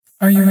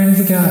Are you ready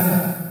to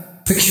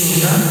get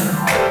peculiar?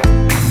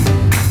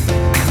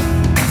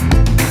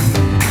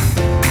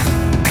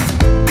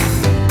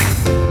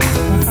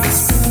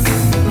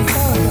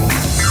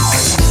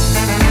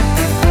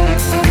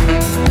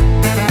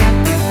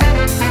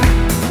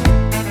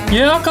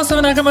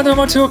 Yokoso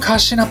Nakamoto to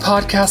Okashina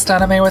Podcast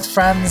Anime with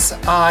Friends.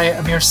 I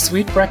am your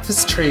sweet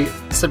breakfast treat,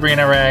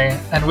 Sabrina Ray,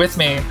 and with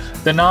me,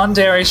 the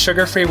non-dairy,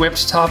 sugar-free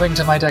whipped topping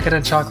to my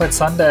decadent chocolate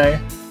sundae,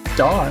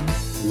 Dawn.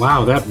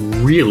 Wow, that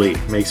really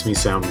makes me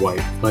sound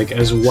white. Like,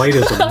 as white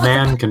as a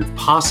man can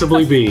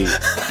possibly be.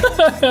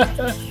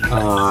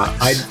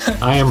 I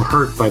am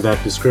hurt by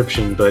that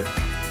description, but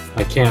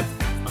I can't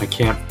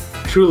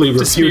truly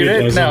refute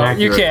it as inaccurate.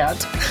 No, you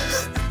can't.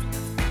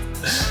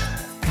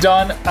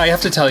 Dawn, I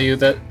have to tell you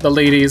that the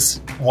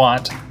ladies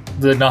want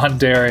the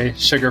non-dairy,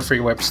 sugar-free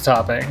whipped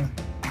topping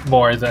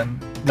more than,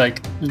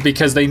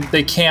 because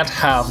they can't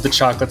have the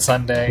chocolate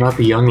sundae. Not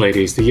the young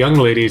ladies. The young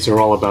ladies are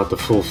all about the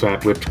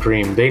full-fat whipped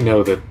cream. They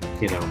know that,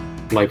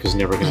 life is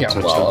never going to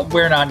touch them.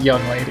 We're not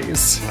young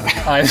ladies,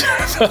 either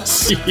of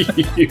us.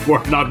 You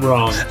are not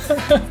wrong.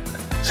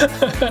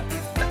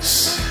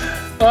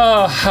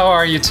 Oh, how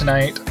are you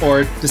tonight,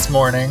 or this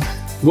morning?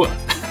 What?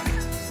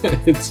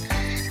 It's...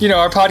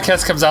 our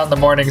podcast comes out in the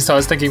morning, so I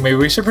was thinking maybe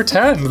we should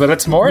pretend that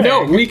it's morning.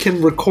 No, we can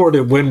record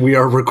it when we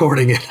are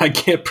recording it. I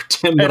can't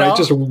pretend that I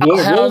just rolled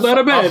out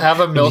of bed. I'll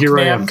have a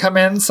milkman come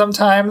in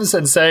sometimes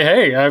and say,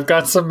 hey, I've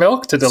got some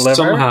milk to deliver.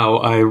 Somehow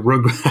I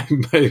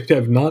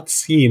have not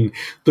seen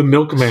the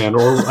milkman,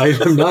 or I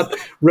am not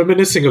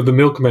reminiscing of the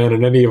milkman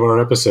in any of our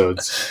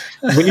episodes.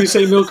 When you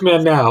say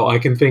milkman now, I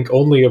can think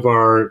only of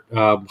our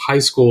high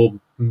school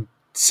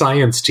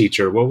science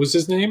teacher. What was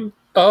his name?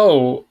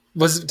 Oh,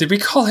 did we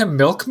call him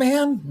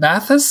Milkman?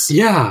 Mathis?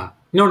 Yeah.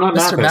 No, not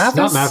Mr. Mathis.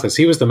 Not Mathis.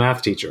 He was the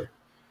math teacher.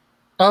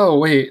 Oh,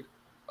 wait.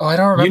 Oh, I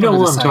don't remember. You know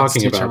who I'm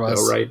talking about, was.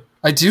 though, right?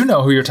 I do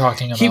know who you're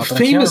talking about. He but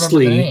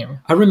famously, I can't remember the name.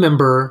 I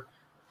remember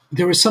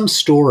there was some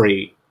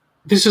story.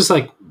 This was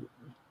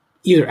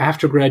either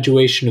after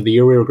graduation or the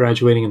year we were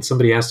graduating, and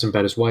somebody asked him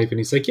about his wife, and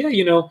he's like, yeah,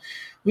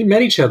 we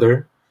met each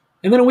other.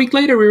 And then a week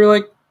later, we were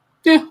like,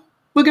 yeah,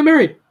 we'll get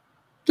married.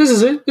 This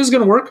is it. This is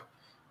going to work.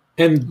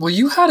 And well,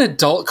 you had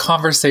adult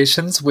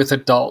conversations with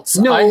adults.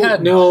 No, I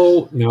had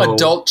no.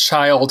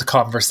 adult-child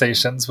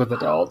conversations with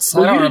adults.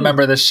 Well, I don't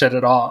remember this shit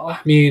at all. I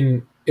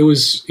mean, it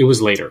was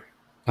later.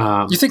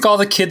 You think all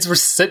the kids were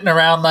sitting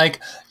around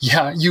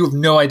yeah, you have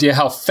no idea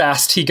how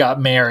fast he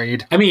got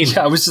married. I mean...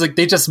 Yeah, it was just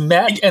they just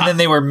met and then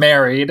they were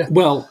married.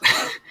 Well,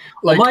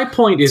 my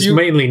point is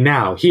mainly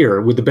now,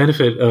 here, with the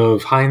benefit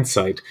of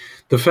hindsight,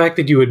 the fact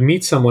that you would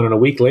meet someone and a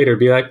week later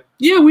be like,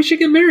 yeah, we should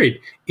get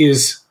married,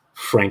 is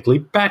frankly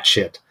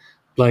batshit.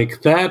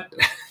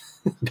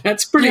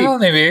 That's pretty... Yeah,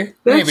 maybe.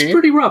 That's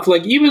pretty rough.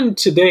 Even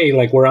today,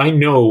 where I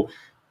know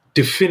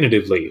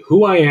definitively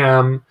who I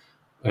am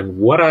and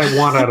what I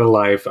want out of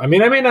life. I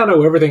mean, I may not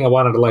know everything I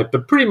want out of life,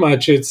 but pretty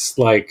much it's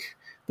the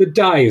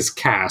die is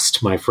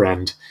cast, my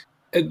friend.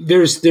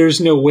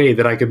 There's no way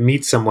that I could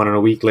meet someone and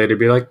a week later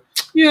be like,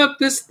 yeah,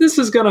 this'll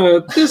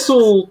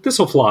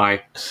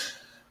fly.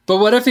 But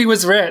what if he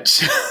was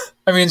rich?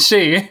 I mean,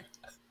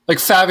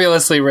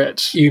 fabulously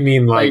rich. You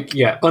mean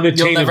unattainably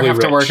you'll never have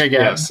rich. to work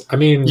again. Yes. I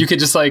mean... You could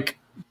just,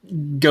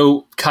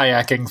 go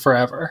kayaking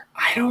forever.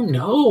 I don't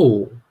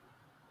know.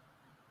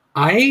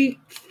 I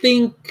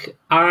think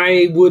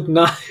I would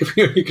not...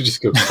 You could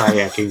just go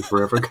kayaking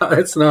forever. God,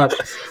 it's not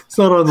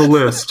on the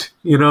list.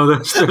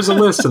 There's a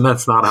list and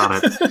that's not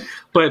on it.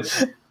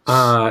 But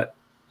I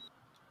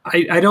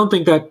don't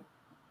think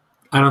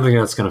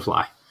that's going to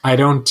fly. I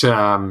don't...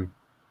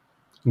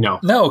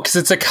 No, because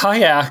it's a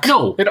kayak.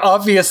 No. It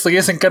obviously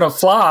isn't going to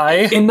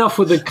fly. Enough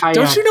with the kayak.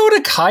 Don't you know what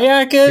a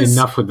kayak is?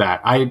 Enough with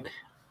that. I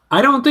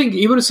don't think,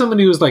 even if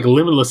somebody who's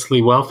limitlessly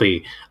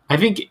wealthy, I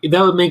think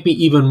that would make me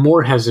even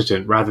more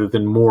hesitant rather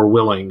than more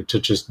willing to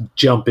just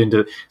jump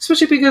into,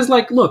 especially because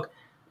look,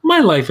 my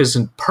life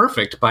isn't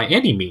perfect by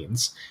any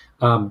means,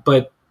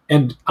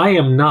 and I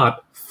am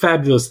not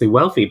fabulously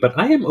wealthy, but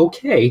I am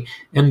okay,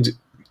 and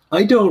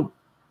I don't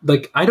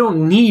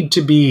need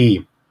to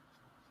be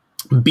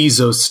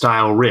Bezos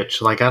style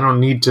rich. I don't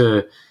need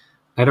to.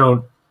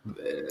 No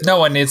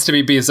one needs to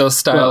be Bezos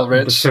style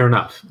rich. Fair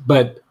enough,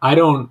 but I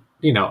don't.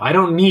 I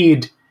don't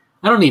need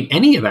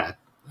any of that.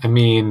 I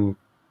mean,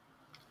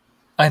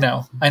 I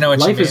know what you mean.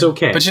 Life is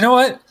okay. But you know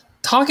what?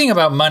 Talking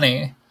about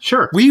money,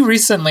 sure. We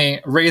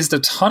recently raised a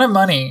ton of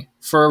money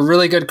for a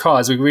really good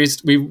cause. We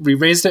raised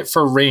it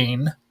for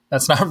Rainn.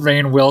 That's not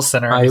Rainn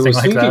Wilson or anything like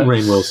that. I was thinking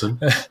Rainn Wilson.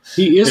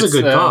 He is a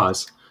good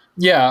cause.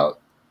 Yeah,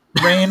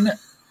 Rainn.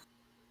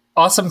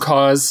 Awesome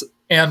cause,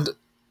 and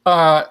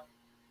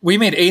we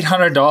made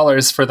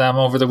 $800 for them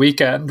over the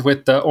weekend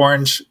with the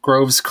Orange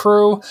Groves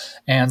crew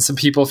and some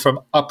people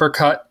from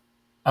Uppercut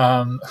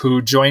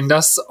who joined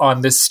us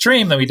on this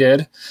stream that we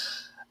did.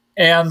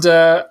 And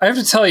I have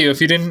to tell you,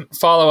 if you didn't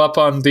follow up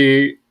on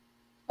the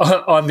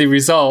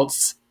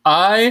results,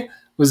 I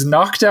was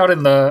knocked out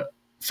in the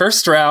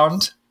first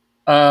round.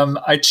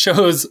 I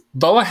chose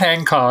Boa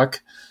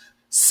Hancock,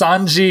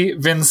 Sanji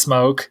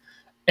Vinsmoke,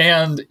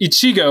 and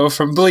Ichigo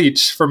from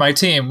Bleach for my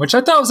team, which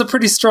I thought was a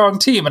pretty strong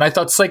team. And I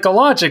thought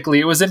psychologically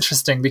it was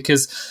interesting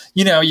because,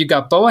 you know, you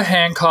got Boa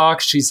Hancock.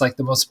 She's like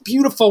the most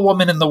beautiful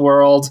woman in the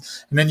world.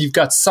 And then you've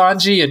got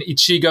Sanji and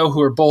Ichigo,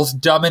 who are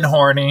both dumb and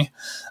horny.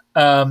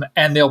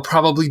 And they'll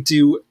probably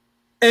do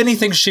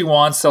anything she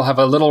wants. They'll have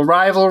a little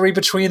rivalry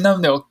between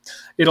them.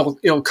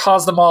 It'll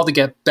cause them all to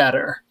get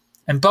better.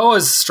 And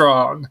Boa's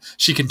strong.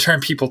 She can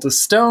turn people to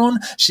stone.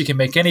 She can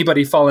make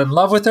anybody fall in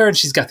love with her. And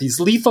she's got these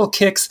lethal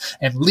kicks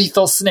and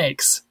lethal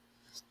snakes.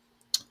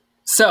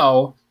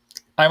 So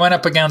I went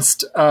up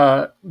against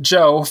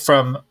Joe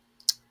from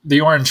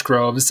the Orange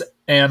Groves,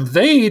 and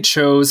they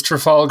chose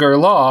Trafalgar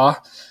Law.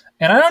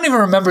 And I don't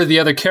even remember the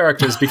other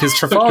characters because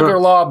Trafalgar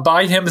Law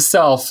by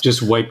himself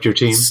just wiped your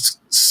team.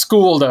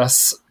 Schooled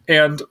us.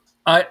 And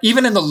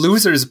even in the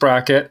losers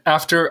bracket,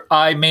 after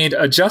I made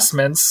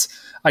adjustments,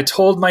 I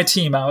told my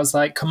team, I was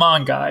like, come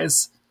on,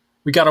 guys,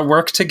 we got to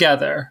work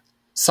together.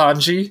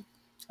 Sanji,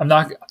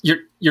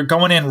 you're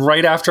going in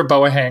right after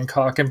Boa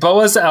Hancock. And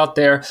Boa's out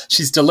there.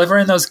 She's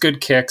delivering those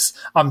good kicks.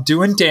 I'm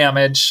doing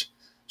damage.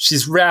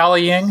 She's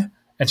rallying,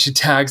 and she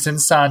tags in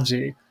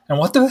Sanji. And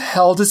what the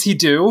hell does he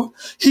do?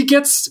 He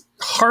gets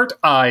heart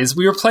eyes.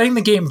 We were playing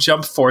the game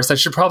Jump Force. I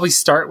should probably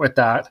start with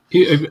that.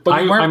 But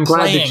I'm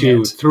glad that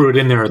you threw it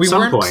in there at some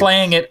point. We weren't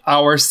playing it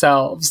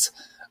ourselves.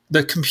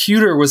 The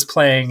computer was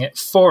playing it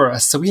for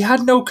us, so we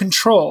had no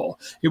control.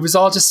 It was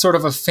all just sort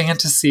of a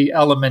fantasy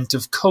element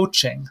of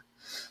coaching.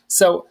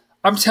 So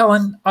I'm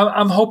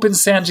hoping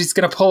Sanji's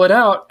going to pull it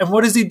out. And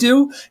what does he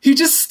do? He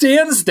just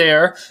stands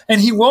there,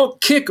 and he won't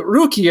kick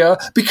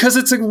Rukia because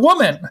it's a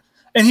woman,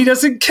 and he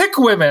doesn't kick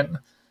women.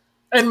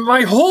 And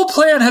my whole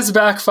plan has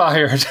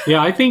backfired.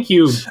 Yeah, I think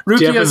you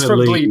Rukia's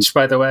from Bleach,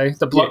 by the way,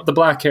 the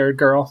black-haired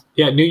girl.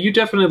 Yeah, no, you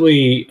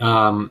definitely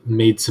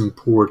made some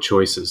poor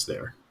choices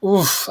there.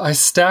 Oof, I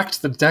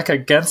stacked the deck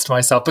against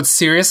myself. But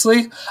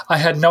seriously, I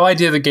had no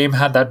idea the game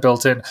had that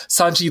built in.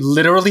 Sanji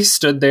literally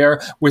stood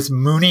there with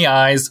moony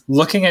eyes,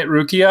 looking at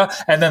Rukia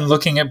and then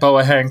looking at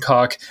Boa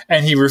Hancock,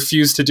 and he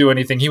refused to do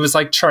anything. He was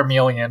like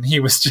Charmeleon. He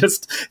was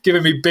just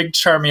giving me big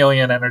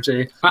Charmeleon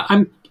energy.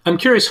 I'm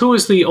curious, who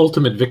is the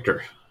ultimate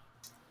victor?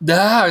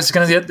 I was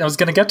gonna get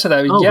to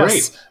that. Oh,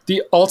 yes, great.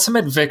 The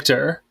ultimate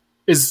victor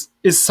is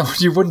someone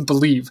you wouldn't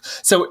believe.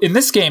 So in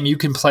this game, you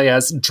can play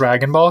as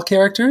Dragon Ball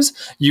characters.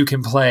 You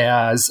can play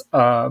as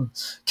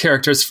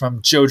characters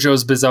from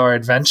JoJo's Bizarre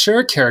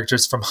Adventure,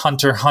 characters from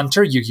Hunter x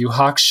Hunter, Yu Yu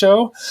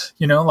Hakusho.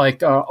 You know,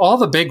 like all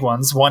the big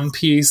ones: One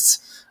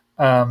Piece,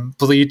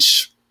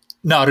 Bleach,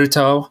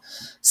 Naruto.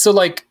 So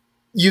like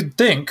you'd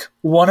think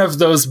one of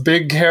those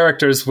big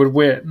characters would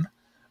win.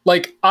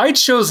 Like, I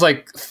chose,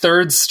 like, a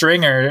third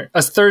stringer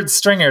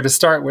to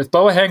start with.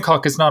 Boa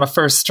Hancock is not a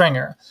first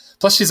stringer.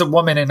 Plus, she's a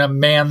woman in a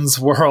man's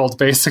world,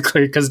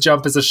 basically, because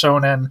Jump is a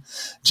shonen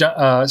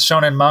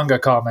manga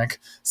comic.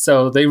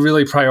 So they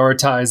really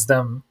prioritize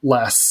them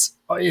less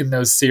in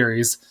those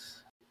series.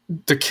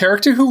 The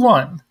character who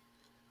won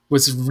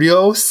was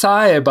Ryo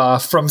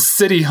Saeba from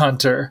City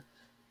Hunter.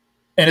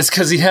 And it's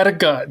because he had a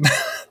gun.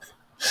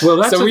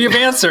 Well, so we have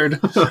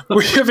answered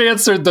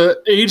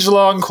the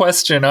age-long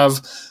question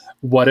of,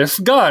 what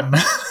if gun?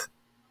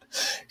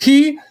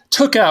 He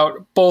took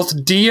out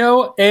both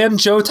Dio and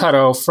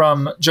Jotaro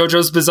from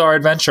JoJo's Bizarre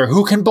Adventure,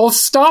 who can both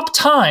stop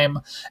time.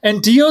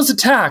 And Dio's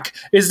attack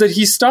is that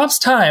he stops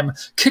time,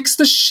 kicks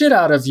the shit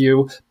out of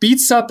you,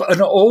 beats up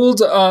an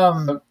old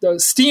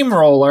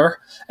steamroller,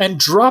 and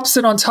drops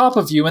it on top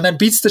of you, and then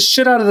beats the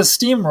shit out of the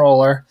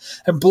steamroller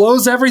and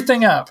blows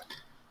everything up.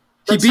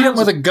 He beat him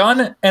with a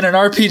gun and an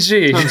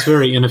RPG. Sounds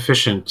very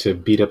inefficient to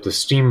beat up the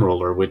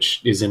steamroller, which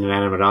is an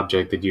inanimate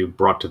object that you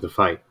brought to the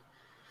fight.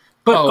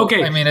 But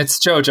okay, I mean, it's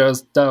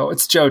JoJo's, though.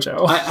 It's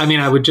JoJo. I mean,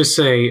 I would just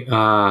say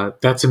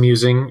that's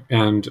amusing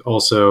and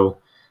also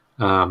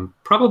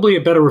probably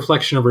a better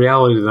reflection of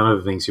reality than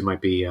other things you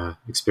might be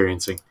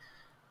experiencing.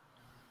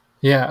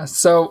 Yeah,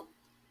 so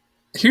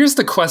here's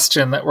the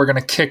question that we're going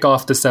to kick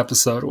off this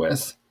episode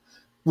with.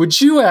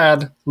 Would you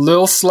add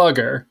Lil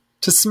Slugger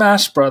to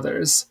Smash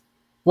Brothers?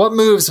 What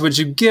moves would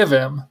you give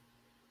him?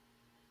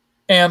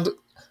 And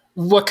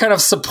what kind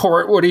of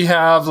support would he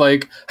have?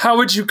 Like, how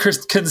would you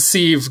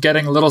conceive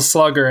getting Little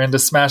Slugger into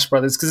Smash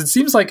Brothers? Because it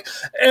seems like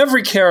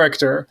every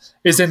character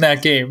is in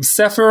that game.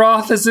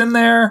 Sephiroth is in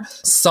there,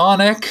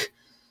 Sonic,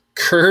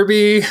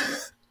 Kirby.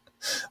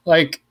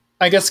 Like,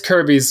 I guess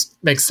Kirby's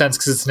makes sense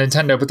because it's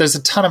Nintendo, but there's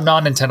a ton of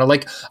non-Nintendo.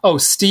 Like,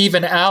 Steve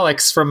and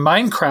Alex from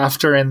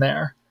Minecraft are in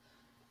there.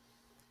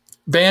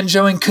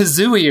 Banjo and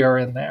Kazooie are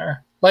in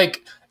there.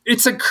 Like,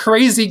 it's a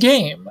crazy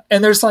game.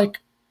 And there's like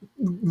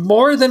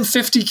more than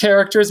 50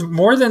 characters,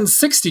 more than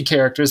 60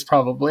 characters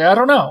probably. I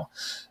don't know.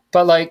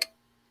 But like,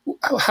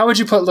 how would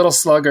you put Little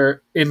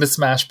Slugger into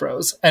Smash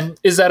Bros? And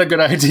is that a good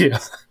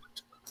idea?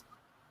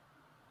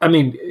 I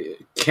mean,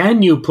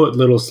 can you put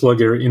Little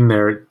Slugger in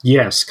there?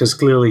 Yes, because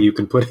clearly you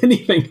can put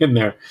anything in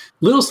there.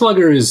 Little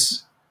Slugger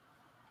is,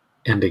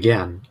 and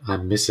again,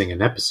 I'm missing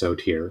an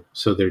episode here,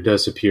 so there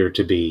does appear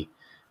to be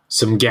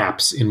some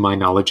gaps in my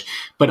knowledge.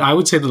 But I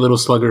would say the Little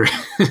Slugger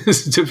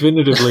is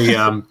definitively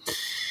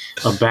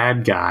a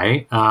bad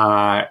guy.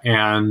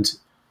 And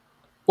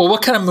Well,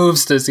 what kind of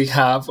moves does he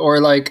have? Or,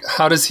 like,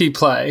 how does he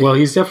play? well,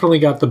 he's definitely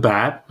got the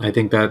bat. I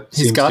think that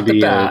He's seems got to the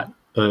be bat.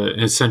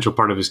 an essential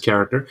part of his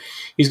character.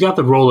 He's got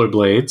the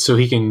rollerblade, so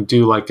he can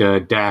do like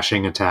a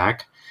dashing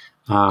attack.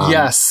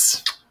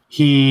 Yes.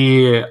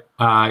 He's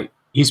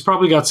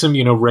probably got some,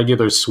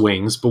 regular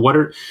swings, but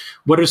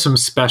what are some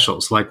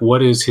specials? Like,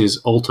 what is his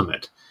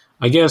ultimate?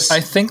 I guess I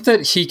think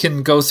that he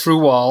can go through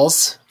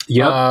walls.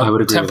 Yep, I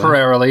would agree with that.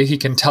 Temporarily. He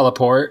can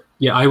teleport.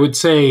 Yeah, I would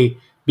say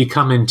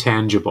become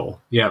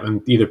intangible. Yeah,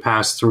 and either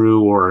pass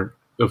through or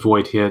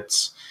avoid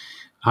hits.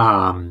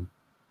 And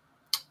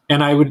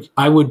I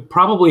would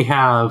probably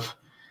have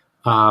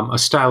a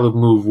style of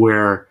move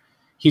where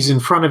he's in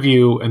front of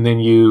you, and then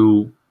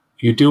you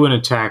do an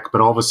attack,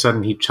 but all of a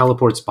sudden he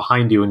teleports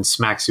behind you and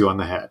smacks you on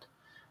the head.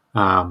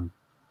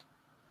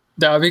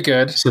 That would be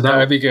good. So that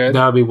would be good.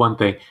 That would be one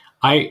thing.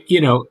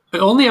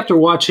 Only after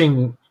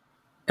watching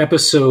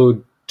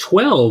episode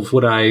 12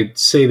 would I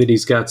say that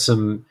he's got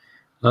some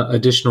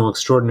additional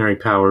extraordinary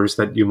powers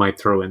that you might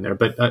throw in there.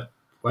 But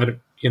I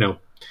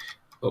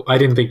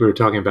didn't think we were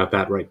talking about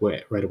that right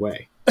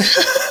away.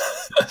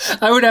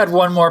 I would add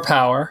one more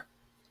power.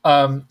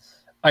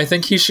 I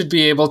think he should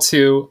be able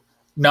to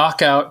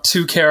knock out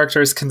 2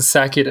 characters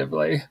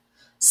consecutively.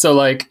 So,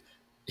 like,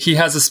 he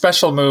has a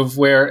special move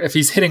where if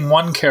he's hitting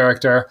one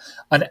character,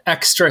 an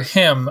extra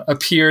him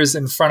appears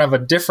in front of a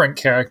different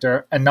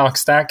character and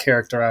knocks that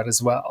character out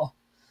as well.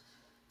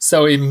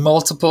 So in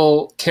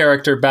multiple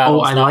character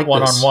battles, I not like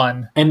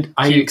one-on-one. And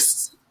I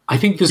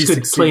think this could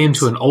succeeds. play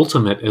into an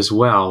ultimate as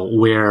well,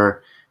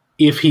 where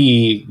if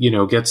he,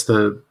 gets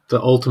the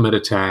ultimate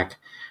attack,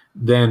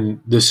 then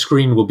the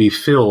screen will be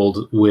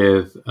filled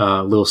with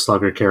Little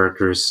Slugger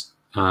characters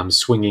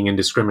swinging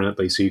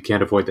indiscriminately, so you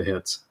can't avoid the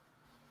hits.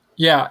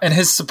 Yeah, and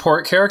his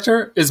support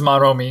character is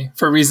Maromi,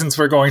 for reasons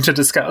we're going to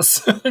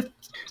discuss.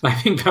 I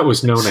think that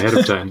was known ahead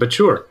of time, but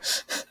sure.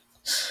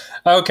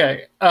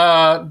 Okay,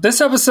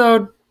 this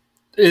episode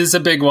is a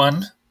big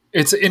one.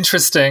 It's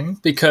interesting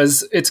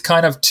because it's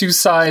kind of 2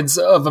 sides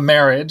of a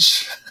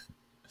marriage.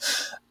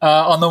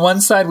 On the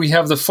one side, we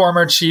have the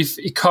former chief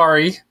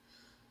Ikari,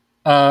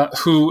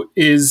 who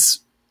is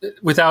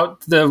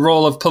without the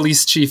role of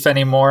police chief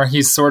anymore.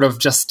 He's sort of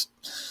just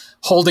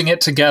holding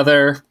it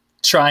together,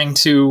 trying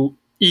to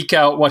eke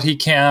out what he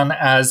can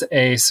as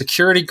a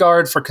security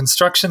guard for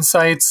construction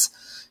sites.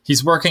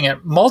 He's working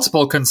at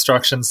multiple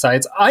construction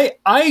sites.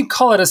 I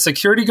call it a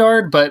security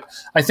guard, but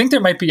I think there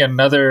might be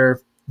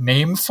another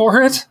name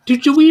for it.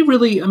 Do we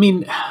really? I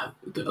mean,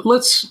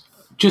 let's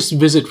just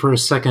visit for a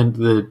second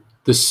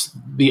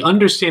the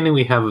understanding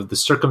we have of the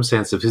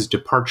circumstance of his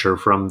departure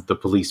from the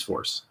police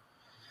force.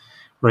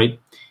 Right?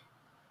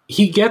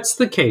 He gets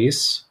the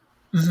case,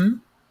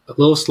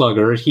 Little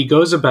Slugger. He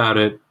goes about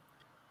it.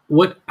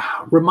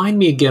 Remind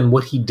me again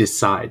what he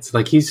decides.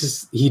 Like he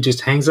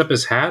just hangs up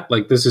his hat.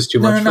 Like, this is too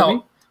much for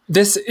me.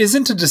 This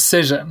isn't a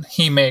decision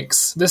he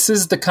makes. This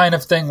is the kind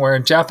of thing where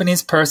a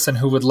Japanese person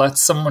who would let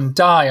someone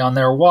die on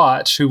their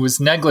watch, who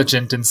was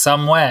negligent in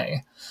some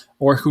way,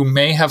 or who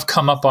may have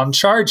come up on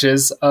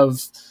charges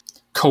of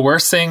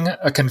coercing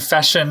a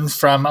confession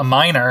from a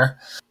minor,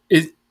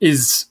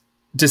 is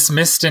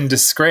dismissed in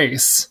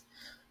disgrace,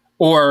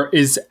 or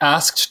is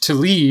asked to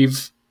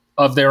leave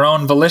of their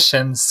own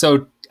volition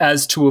so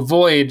as to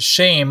avoid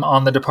shame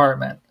on the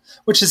department,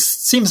 which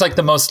seems like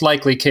the most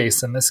likely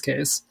case in this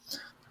case.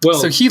 Well,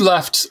 so he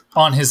left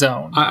on his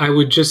own. I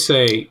would just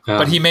say...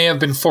 but he may have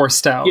been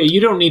forced out. Yeah,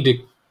 you don't need to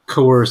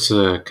coerce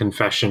a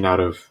confession out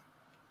of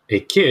a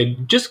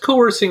kid. Just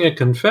coercing a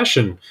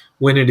confession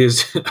when it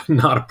is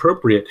not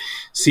appropriate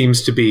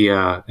seems to be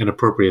an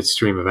appropriate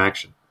stream of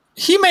action.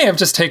 He may have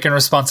just taken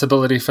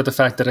responsibility for the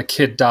fact that a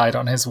kid died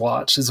on his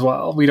watch as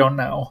well. We don't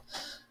know.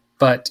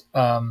 But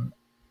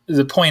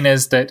the point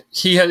is that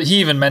he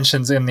even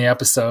mentions in the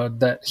episode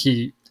that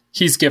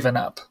he's given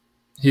up.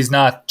 He's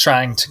not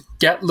trying to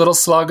get Little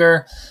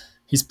Slugger.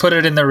 He's put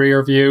it in the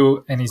rear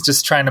view, and he's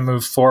just trying to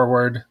move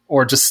forward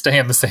or just stay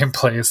in the same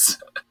place.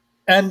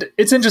 And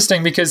it's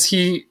interesting because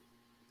he,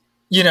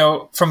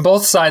 from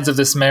both sides of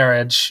this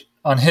marriage,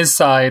 on his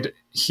side,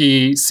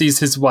 he sees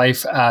his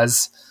wife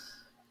as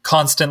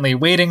constantly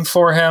waiting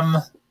for him,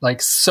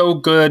 like so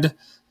good,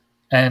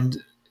 and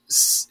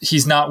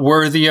he's not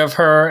worthy of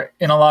her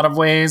in a lot of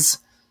ways.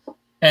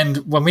 And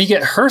when we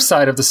get her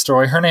side of the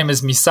story, her name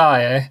is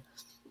Misae.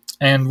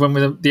 And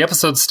when the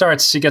episode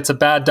starts, she gets a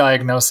bad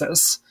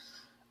diagnosis.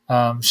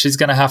 She's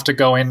going to have to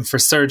go in for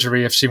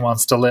surgery if she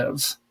wants to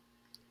live.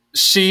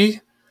 She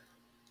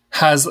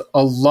has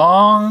a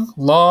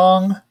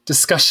long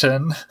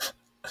discussion,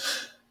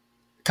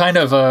 kind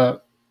of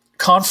a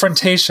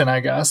confrontation, I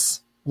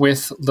guess,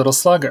 with Little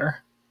Slugger.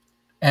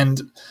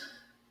 And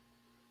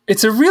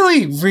it's a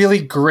really, really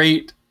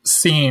great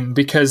scene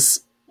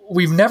because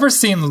we've never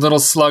seen Little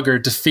Slugger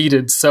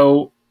defeated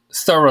so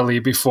thoroughly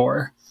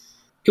before.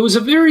 It was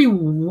a very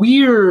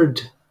weird,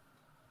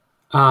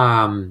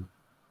 it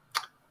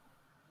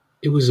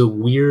was a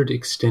weird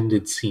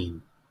extended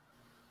scene.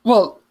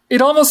 Well,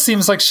 it almost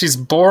seems like she's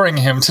boring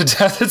him to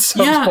death at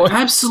some point.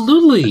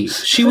 Absolutely.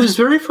 She was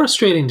very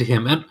frustrating to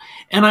him.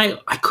 And I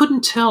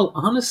couldn't tell,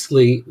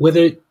 honestly,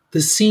 whether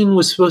the scene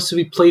was supposed to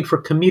be played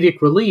for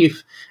comedic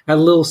relief at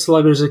Little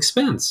Slugger's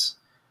expense.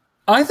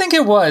 I think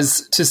it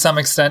was to some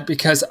extent,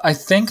 because I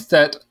think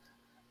that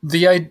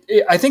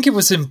I think it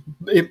was in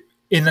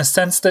the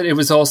sense that it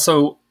was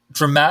also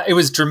dramatic. It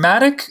was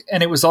dramatic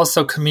and it was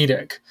also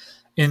comedic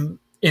in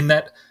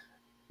that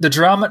the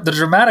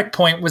dramatic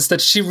point was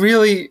that she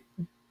really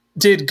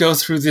did go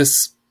through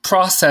this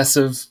process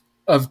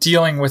of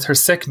dealing with her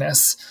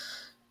sickness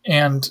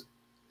and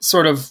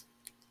sort of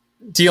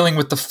dealing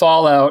with the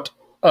fallout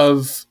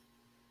of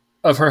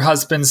her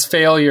husband's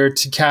failure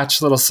to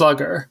catch Little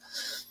Slugger.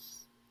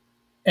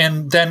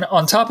 And then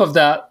on top of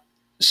that,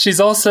 she's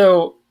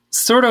also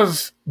sort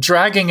of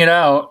dragging it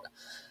out.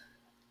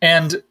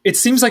 And it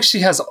seems like she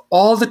has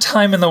all the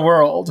time in the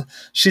world.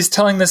 She's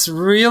telling this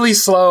really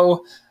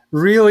slow,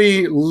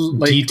 really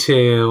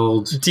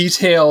detailed,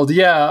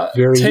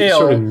 very tale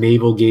sort of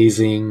navel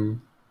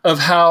gazing of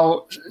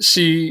how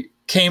she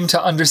came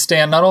to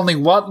understand not only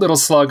what Little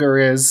Slugger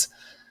is,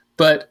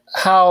 but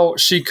how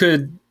she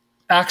could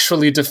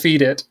actually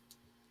defeat it,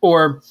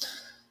 or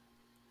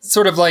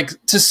sort of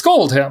like to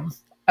scold him.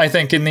 I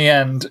think in the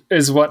end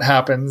is what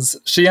happens.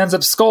 She ends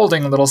up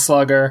scolding Little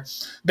Slugger,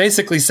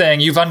 basically saying,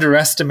 "You've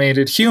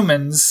underestimated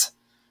humans.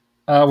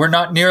 We're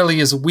not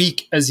nearly as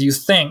weak as you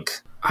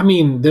think." I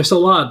mean, there's a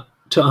lot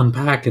to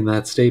unpack in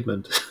that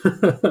statement.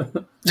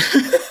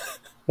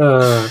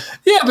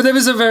 Yeah, but it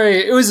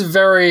was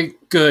very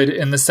good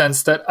in the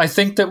sense that I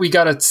think that we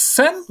got a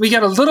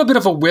little bit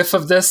of a whiff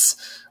of this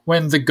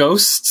when the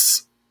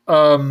ghosts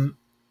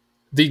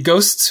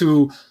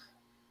who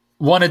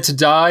wanted to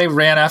die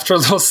ran after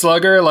Little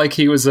Slugger like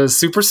he was a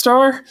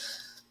superstar,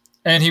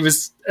 and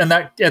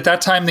at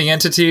that time the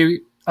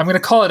entity, I'm going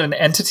to call it an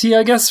entity,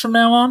 I guess from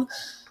now on,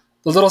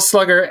 the Little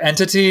Slugger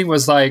entity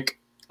was like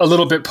a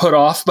little bit put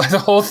off by the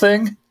whole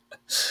thing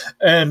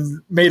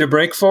and made a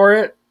break for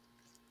it.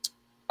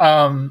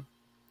 And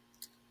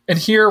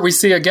here we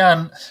see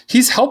again,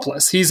 he's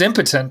helpless. He's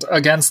impotent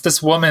against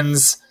this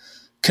woman's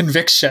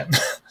conviction.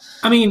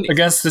 I mean,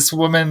 against this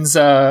woman's,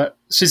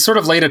 she's sort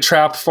of laid a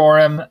trap for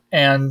him,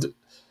 and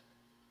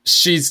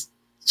she's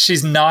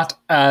not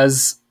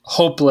as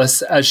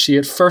hopeless as she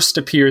at first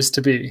appears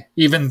to be,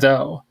 even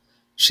though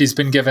she's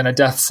been given a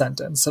death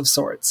sentence of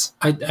sorts.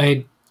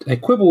 I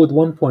quibble with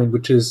one point,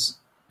 which is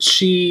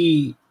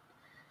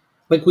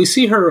we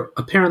see her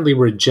apparently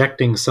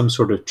rejecting some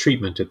sort of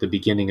treatment at the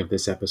beginning of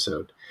this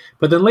episode.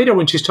 But then later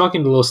when she's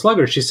talking to Little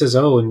Slugger, she says,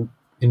 "Oh, and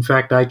in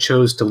fact, I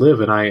chose to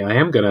live, and I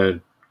am going to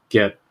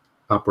get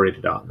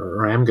operated on,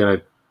 or I am going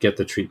to get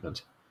the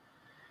treatment."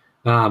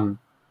 And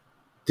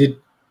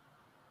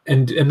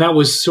that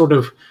was sort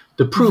of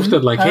the proof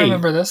that, like, hey,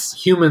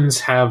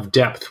 humans have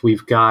depth.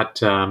 We've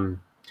got,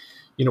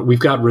 we've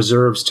got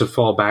reserves to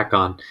fall back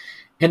on.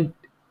 And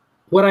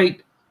what I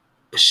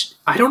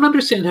don't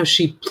understand how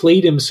she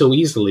played him so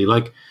easily.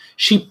 Like,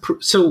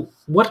 so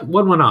what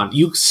went on?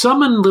 You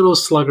summon Little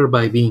Slugger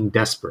by being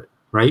desperate,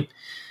 right?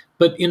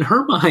 But in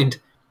her mind,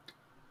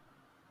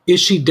 is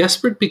she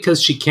desperate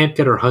because she can't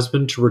get her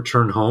husband to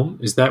return home?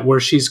 Is that where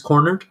she's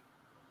cornered?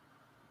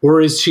 Or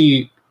is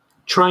she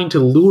trying to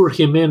lure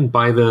him in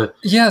by the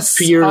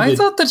fear? I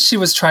thought that she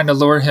was trying to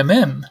lure him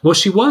in. Well,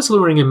 she was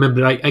luring him in,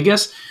 but I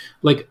guess,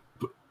 like,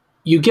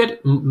 you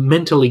get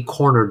mentally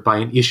cornered by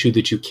an issue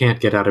that you can't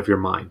get out of your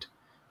mind,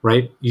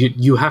 right?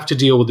 You have to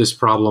deal with this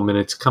problem, and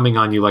it's coming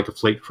on you like a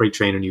freight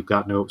train, and you've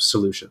got no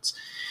solutions.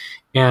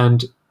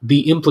 And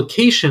the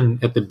implication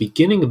at the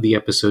beginning of the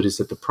episode is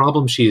that the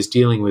problem she is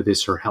dealing with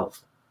is her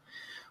health.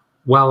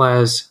 While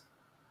as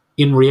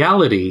in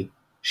reality,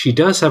 she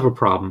does have a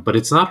problem, but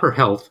it's not her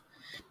health.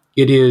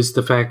 It is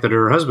the fact that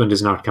her husband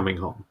is not coming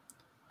home.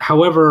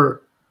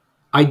 However,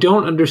 I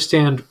don't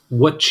understand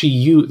what she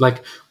used,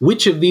 like,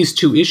 which of these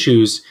two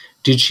issues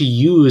did she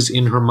use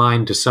in her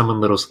mind to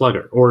summon Little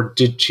Slugger? Or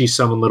did she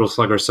summon Little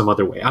Slugger some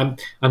other way? I'm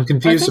confused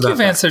about that. I think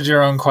you've answered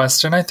your own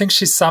question. I think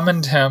she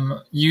summoned him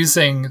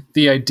using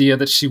the idea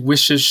that she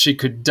wishes she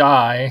could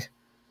die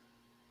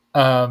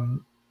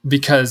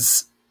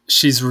because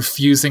she's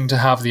refusing to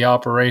have the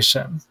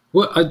operation.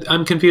 Well,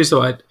 I'm confused,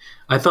 though.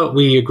 I thought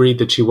we agreed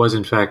that she was,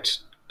 in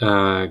fact,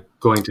 going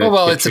to...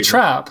 Well, it's treatment. A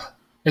trap.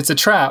 It's a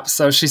trap.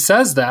 So she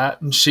says that,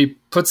 and she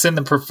puts in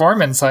the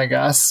performance, I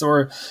guess,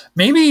 or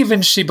maybe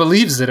even she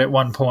believes it at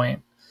one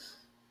point.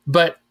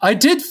 But I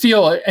did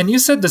feel, and you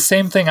said the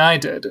same thing I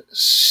did,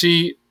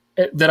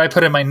 that I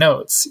put in my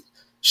notes.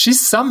 She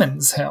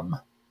summons him.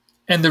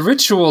 And the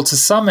ritual to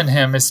summon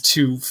him is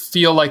to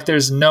feel like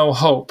there's no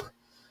hope.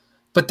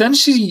 But then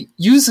she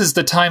uses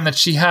the time that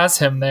she has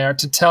him there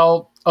to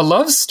tell a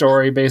love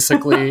story,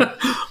 basically.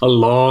 A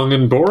long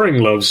and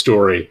boring love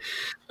story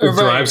that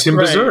drives him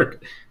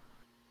berserk.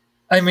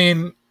 I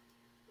mean,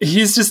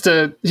 he's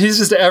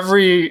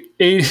every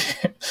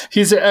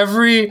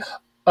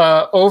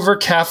over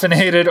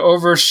caffeinated,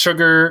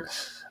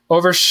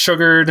 over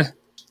sugared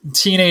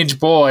teenage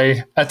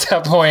boy at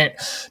that point,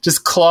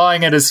 just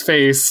clawing at his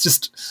face,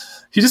 just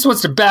He just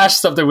wants to bash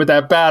something with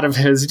that bat of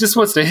his. He just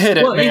wants to hit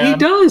it, Well, man. he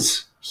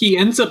does. He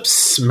ends up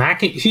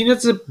smacking. He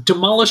ends up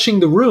demolishing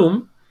the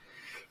room.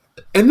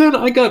 And then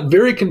I got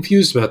very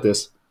confused about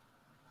this.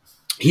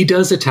 He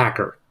does attack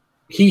her.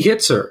 He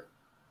hits her.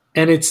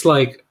 And it's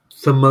like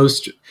the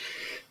most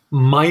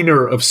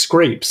minor of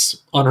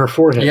scrapes on her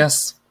forehead.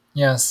 Yes.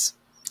 Yes.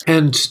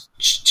 And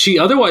she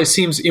otherwise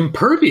seems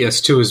impervious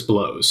to his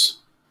blows.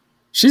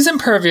 She's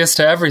impervious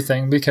to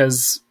everything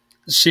because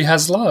she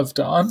has love,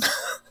 Don.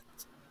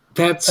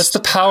 That's the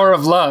power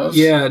of love.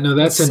 Yeah, no,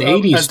 that's an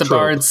 80s as the trope.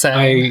 Bard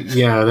sang.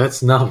 Yeah,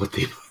 that's not what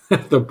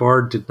the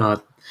Bard did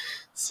not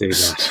say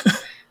that.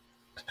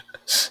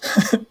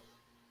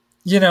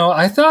 You know,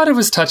 I thought it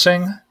was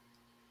touching.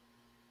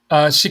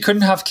 She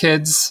couldn't have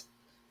kids,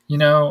 you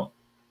know,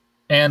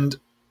 and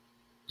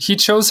he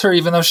chose her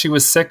even though she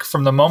was sick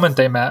from the moment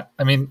they met.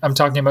 I mean, I'm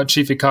talking about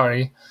Chief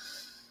Ikari,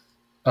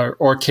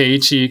 or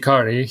Keiichi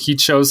Ikari. He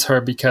chose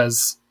her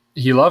because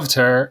he loved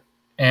her,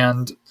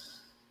 and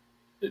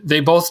they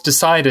both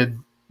decided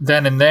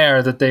then and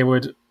there that they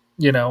would,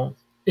 you know,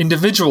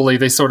 individually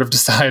they sort of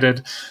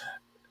decided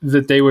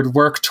that they would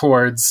work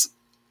towards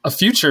a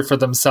future for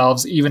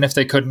themselves even if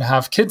they couldn't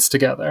have kids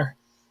together.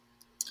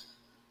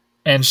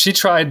 And she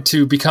tried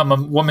to become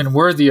a woman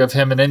worthy of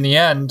him, and in the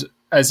end,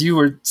 as you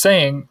were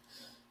saying,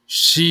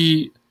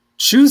 she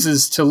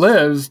chooses to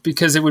live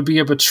because it would be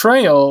a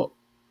betrayal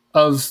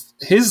of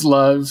his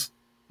love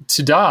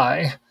to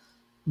die.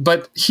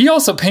 But he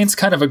also paints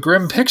kind of a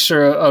grim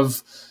picture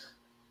of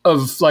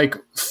like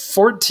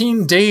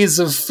 14 days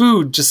of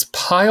food just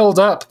piled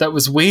up that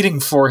was waiting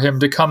for him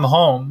to come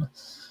home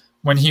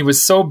when he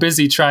was so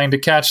busy trying to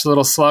catch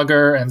Little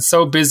Slugger and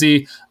so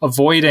busy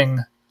avoiding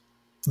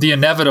the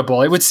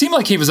inevitable. It would seem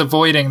like he was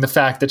avoiding the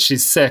fact that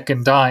she's sick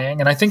and dying.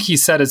 And I think he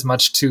said as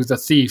much to the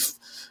thief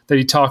that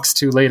he talks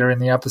to later in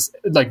the episode,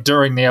 like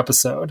during the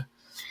episode.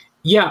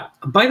 Yeah,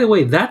 by the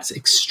way, that's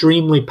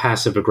extremely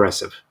passive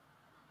aggressive.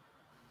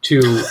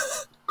 To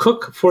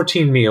cook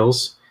 14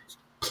 meals,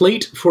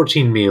 plate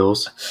 14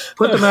 meals,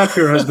 put them out for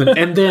your husband,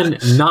 and then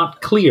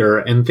not clear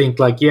and think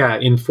like, yeah,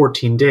 in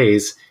 14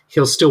 days,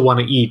 he'll still want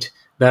to eat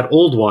that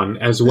old one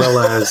as well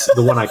as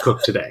the one I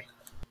cooked today.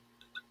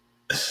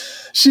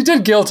 She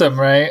did guilt him,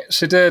 right?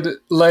 She did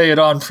lay it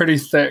on pretty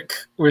thick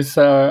with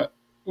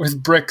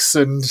bricks,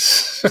 and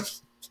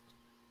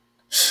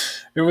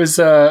it was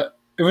a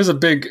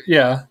big,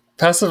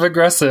 passive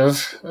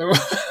aggressive.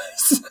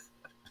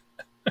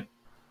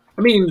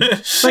 I mean,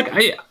 like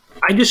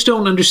I just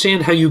don't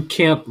understand how you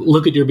can't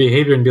look at your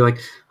behavior and be like,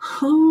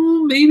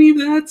 oh, maybe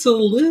that's a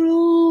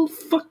little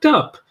fucked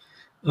up.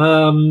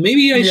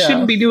 Maybe I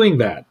shouldn't be doing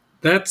that.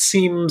 That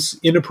seems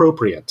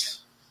inappropriate.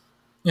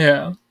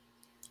 Yeah.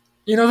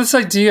 You know, this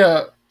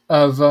idea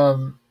of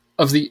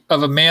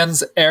a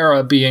man's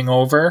era being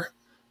over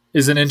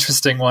is an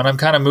interesting one. I'm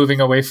kind of moving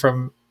away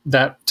from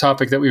that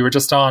topic that we were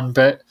just on,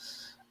 but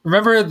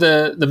remember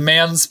the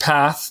man's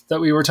path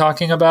that we were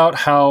talking about,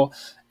 how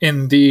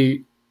in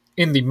the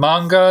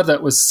manga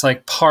that was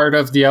like part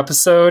of the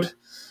episode,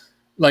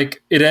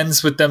 like it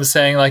ends with them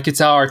saying like,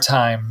 it's our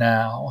time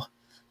now.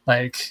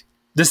 Like,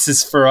 this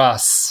is for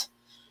us.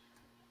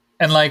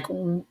 And like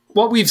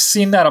what we've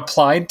seen that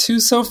applied to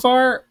so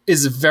far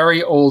is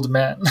very old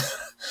men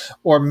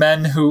or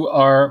men who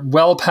are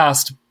well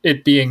past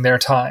it being their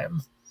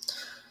time.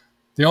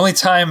 The only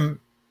time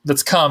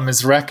that's come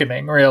is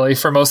reckoning, really,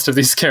 for most of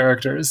these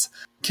characters.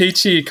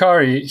 Keiichi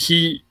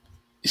Ikari,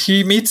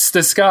 he meets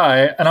this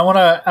guy, and I want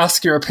to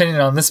ask your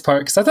opinion on this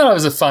part because I thought it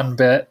was a fun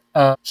bit.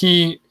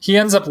 He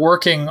ends up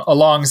working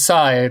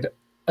alongside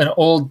an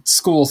old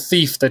school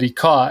thief that he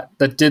caught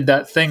that did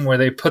that thing where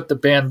they put the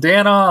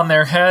bandana on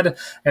their head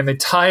and they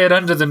tie it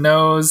under the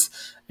nose,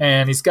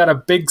 and he's got a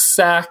big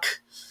sack.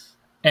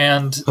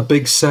 And a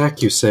big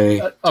sack, you say?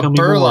 A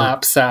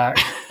burlap sack.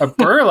 A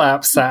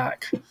burlap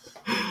sack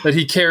that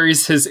he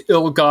carries his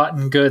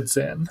ill-gotten goods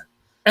in.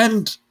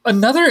 And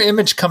another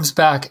image comes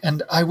back,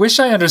 and I wish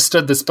I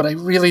understood this, but I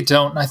really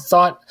don't. And I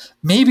thought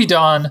maybe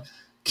Don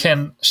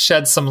can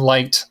shed some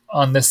light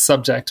on this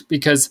subject,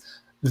 because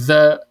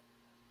the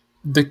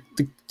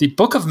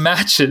Book of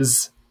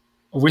Matches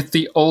with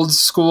the old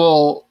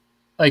school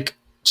like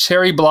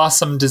cherry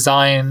blossom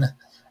design,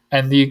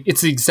 and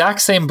it's the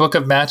exact same Book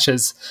of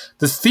Matches.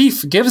 The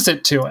thief gives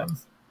it to him.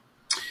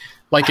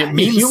 Like it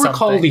means something. If you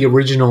recall the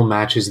original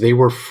matches, they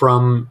were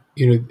from,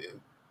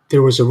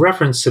 there was a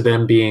reference to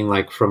them being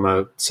like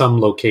from some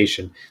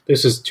location.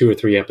 This is 2 or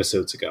 3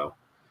 episodes ago.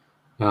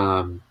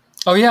 Oh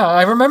yeah,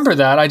 I remember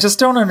that. I just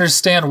don't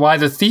understand why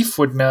the thief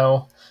would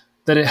know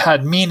that it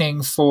had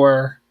meaning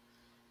for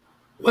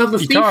Well, the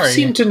Ikari. thief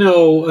seemed to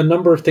know a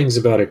number of things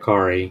about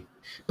Ikari,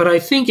 but I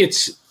think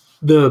it's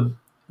the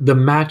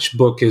match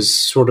book is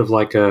sort of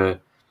like it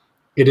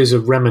is a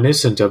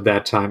reminiscent of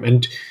that time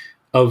and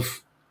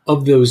of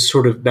those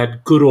sort of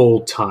that good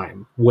old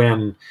time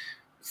when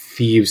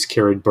thieves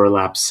carried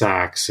burlap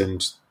sacks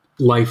and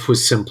life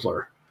was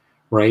simpler,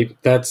 right?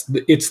 It's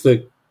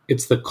the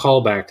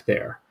callback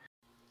there.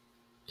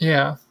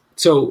 Yeah.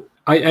 So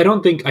I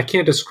don't think I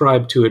can't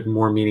ascribe to it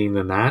more meaning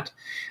than that.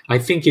 I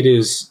think it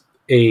is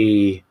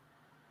a...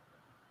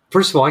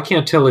 First of all, I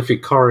can't tell if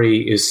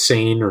Ikari is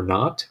sane or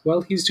not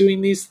while he's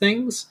doing these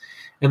things.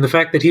 And the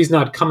fact that he's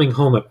not coming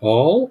home at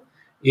all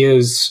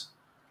is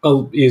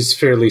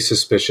fairly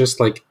suspicious.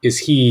 Like, is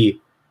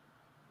he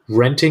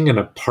renting an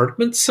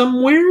apartment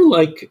somewhere?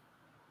 Like,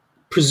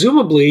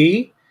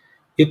 presumably,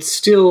 he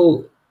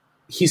still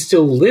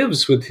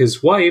lives with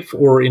his wife,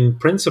 or in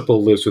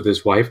principle lives with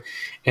his wife,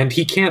 and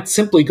he can't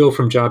simply go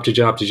from job to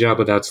job to job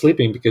without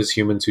sleeping because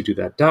humans who do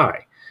that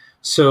die.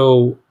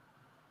 So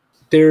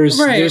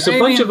there's a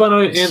bunch of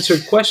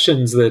unanswered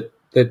questions that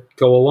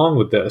go along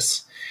with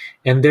this.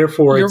 And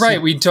therefore, you're right.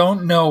 We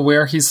don't know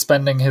where he's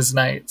spending his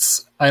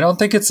nights. I don't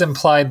think it's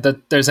implied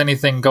that there's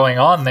anything going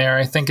on there.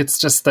 I think it's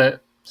just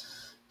that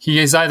he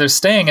is either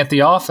staying at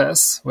the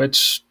office,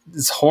 which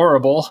is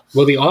horrible.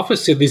 Well, the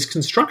office of these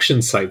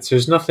construction sites,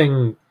 there's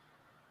nothing...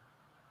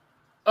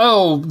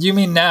 Oh, you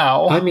mean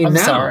now? I mean I'm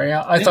now. sorry.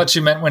 I thought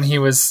you meant when he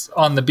was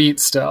on the beat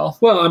still.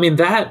 Well, I mean,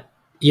 that,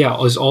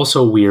 was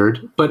also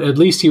weird, but at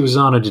least he was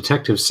on a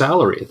detective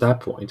salary at that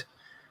point.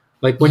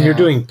 Like, when you're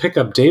doing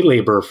pickup day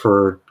labor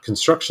for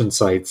construction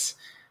sites,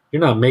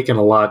 you're not making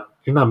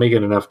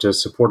enough to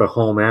support a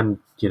home and,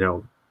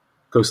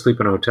 go sleep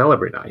in a hotel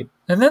every night.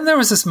 And then there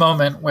was this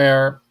moment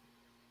where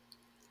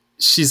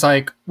she's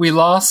like, we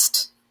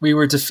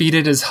were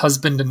defeated as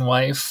husband and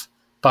wife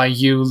by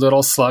you,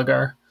 little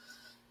slugger.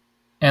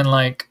 And,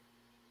 like,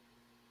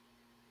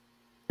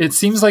 it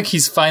seems like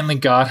he's finally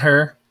got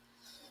her.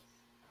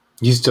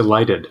 He's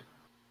delighted.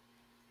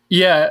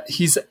 Yeah,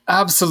 he's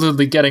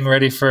absolutely getting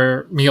ready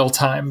for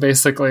mealtime,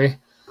 basically.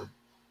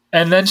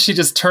 And then she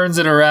just turns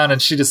it around and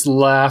she just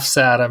laughs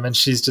at him, and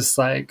she's just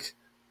like,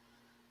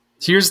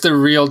 here's the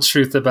real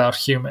truth about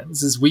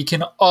humans, is we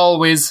can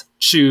always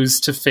choose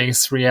to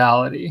face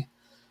reality.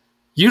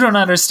 You don't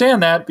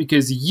understand that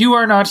because you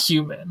are not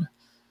human.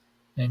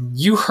 And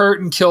you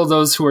hurt and kill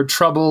those who are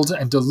troubled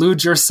and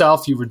delude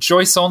yourself. You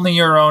rejoice only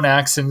your own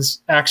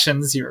actions.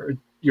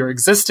 Your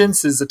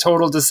existence is a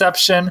total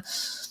deception.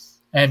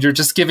 And you're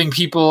just giving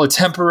people a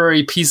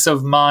temporary peace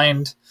of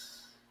mind.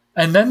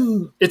 And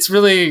then it's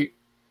really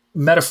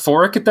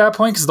metaphoric at that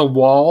point because the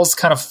walls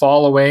kind of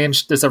fall away and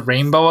there's a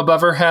rainbow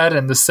above her head,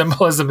 and the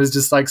symbolism is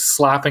just like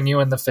slapping you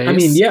in the face. I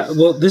mean, yeah,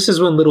 well, this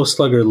is when Little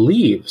Slugger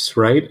leaves,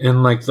 right?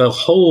 And like the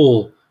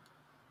whole...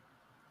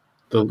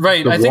 The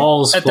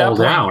walls fall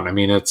down. I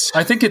mean, it's...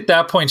 I think at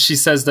that point she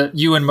says that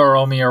you and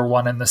Moromi are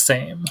one and the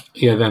same.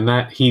 Yeah, then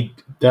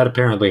that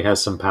apparently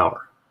has some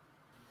power.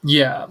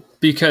 Yeah,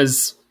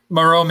 because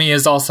Moromi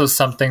is also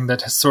something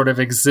that sort of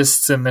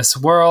exists in this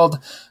world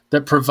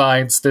that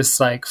provides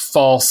this like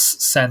false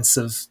sense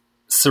of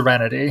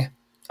serenity.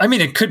 I mean,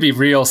 it could be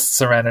real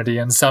serenity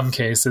in some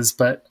cases,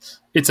 but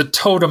it's a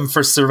totem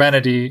for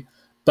serenity,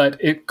 but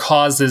it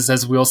causes,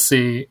 as we'll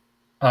see,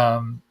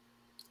 I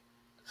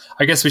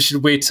guess we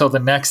should wait till the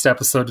next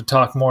episode to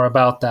talk more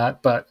about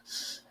that, but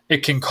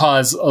it can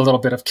cause a little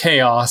bit of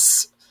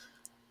chaos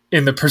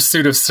in the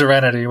pursuit of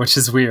serenity, which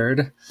is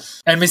weird.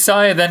 And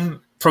Misaya then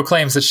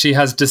proclaims that she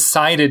has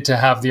decided to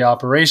have the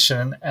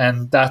operation,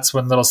 and that's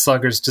when Little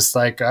Slugger's just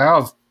like,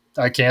 oh,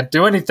 I can't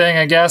do anything,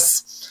 I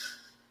guess.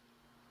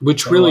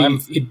 Which really,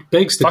 it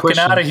begs the question,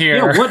 out of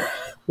here.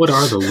 What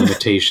are the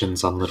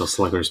limitations on Little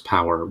Slugger's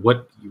power?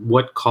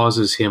 What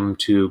causes him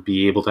to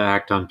be able to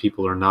act on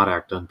people or not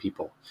act on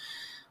people?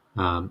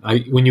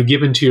 When you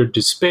give into your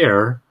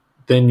despair,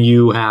 then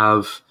Little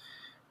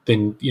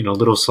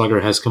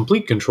Slugger has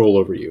complete control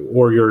over you,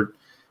 or your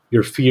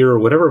fear, or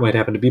whatever it might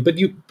happen to be. But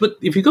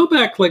if you go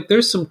back, like,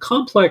 there's some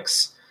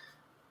complex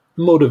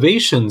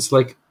motivations.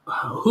 Like,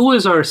 who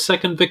is our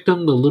second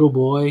victim? The little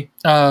boy,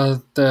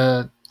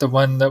 the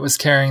one that was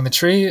carrying the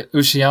tree,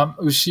 Ushiyama.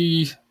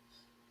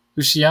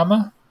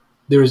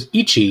 There's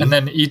Ichi, and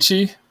then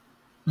Ichi.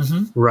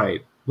 Mm-hmm.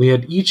 Right. We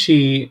had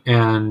Ichi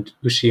and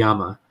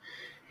Ushiyama.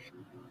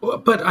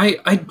 But I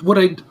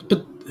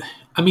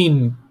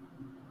mean,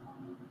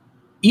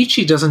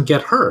 Ichi doesn't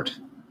get hurt,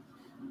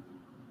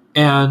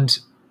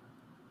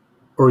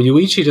 or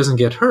Yuichi doesn't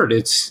get hurt.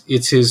 It's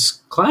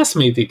his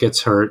classmate that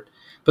gets hurt,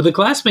 but the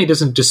classmate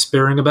isn't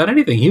despairing about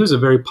anything. He was a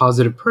very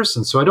positive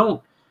person, so I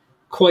don't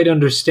quite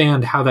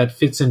understand how that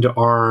fits into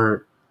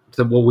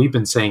what we've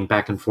been saying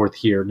back and forth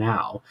here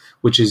now,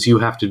 which is you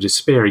have to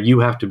despair,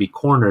 you have to be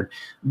cornered,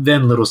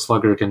 then Little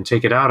Slugger can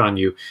take it out on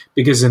you,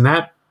 because in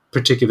that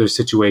particular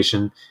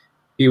situation,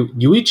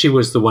 Yuichi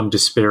was the one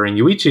despairing.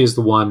 Yuichi is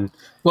the one...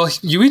 Well,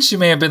 Yuichi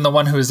may have been the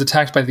one who was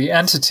attacked by the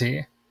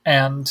entity,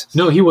 and...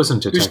 No, he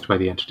wasn't attacked by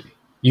the entity.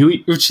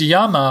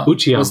 Uchiyama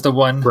was the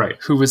one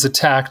who was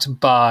attacked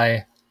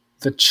by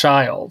the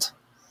child.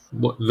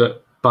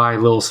 By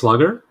Little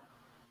Slugger?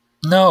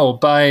 No,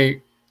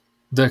 by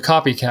the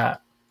copycat.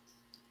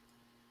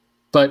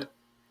 But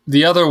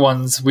the other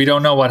ones, we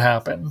don't know what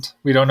happened.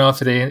 We don't know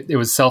if it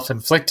was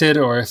self-inflicted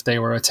or if they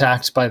were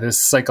attacked by this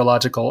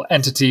psychological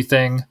entity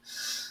thing.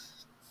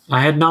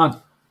 I had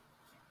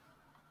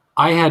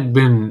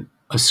been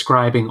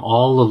ascribing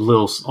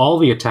all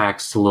the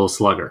attacks to Little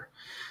Slugger,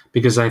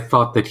 because I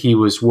thought that he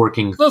was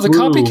working. No, the through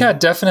copycat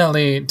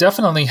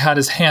definitely had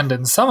his hand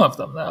in some of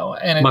them, though,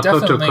 and it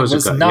Makoto definitely was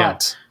Kozuka,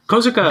 not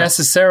Kozuka.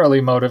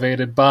 necessarily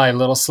motivated by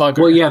Little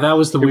Slugger. Well, yeah, that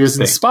was the it weird was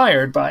thing.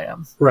 inspired by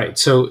him. Right.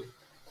 So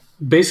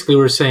basically,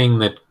 we're saying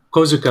that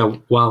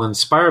Kozuka, while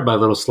inspired by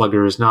Little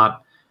Slugger, is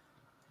not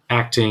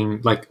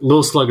acting like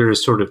Little Slugger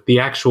is sort of the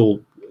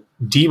actual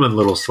demon.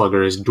 Little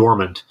Slugger is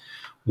dormant,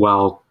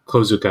 while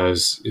Kozuka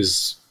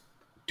is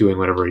doing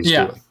whatever he's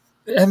doing.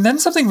 And then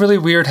something really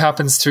weird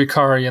happens to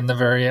Ikari in the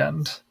very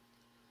end.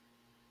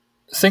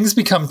 Things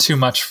become too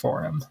much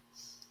for him.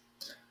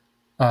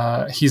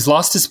 He's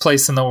lost his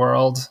place in the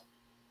world.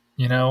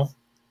 You know,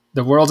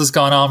 the world has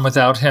gone on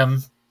without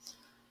him,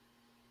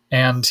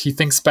 and he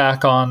thinks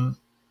back on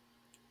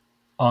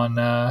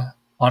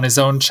his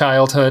own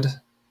childhood.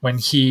 When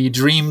he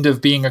dreamed of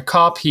being a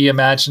cop, he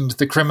imagined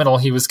the criminal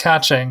he was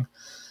catching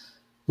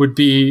would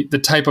be the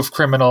type of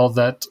criminal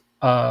that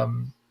I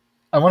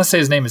want to say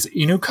his name is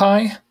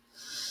Inukai.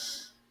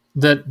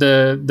 That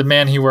the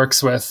man he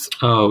works with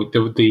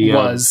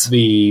was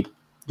the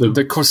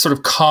sort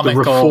of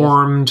comical, the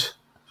reformed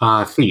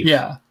thief.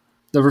 Yeah,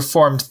 the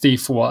reformed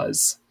thief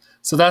was.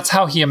 So that's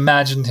how he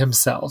imagined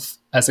himself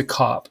as a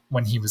cop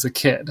when he was a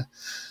kid.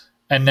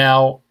 And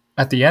now,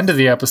 at the end of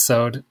the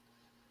episode,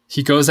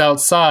 he goes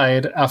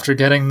outside after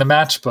getting the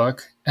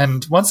matchbook.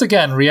 And once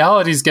again,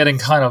 reality's getting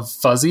kind of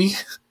fuzzy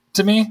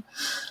to me.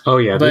 Oh,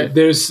 yeah. But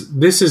this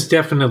is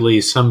definitely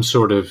some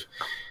sort of...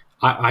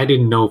 I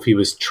didn't know if he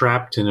was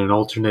trapped in an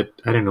alternate...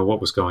 I didn't know what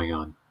was going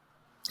on.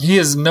 He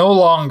is no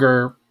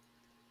longer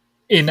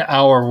in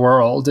our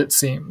world, it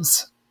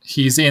seems.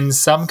 He's in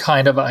some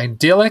kind of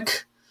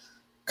idyllic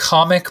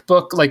comic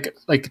book, like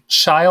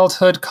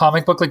childhood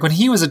comic book. Like when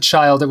he was a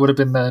child, it would have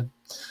been the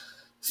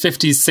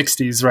 50s,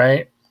 60s,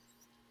 right?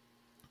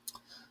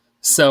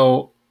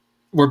 So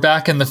we're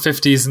back in the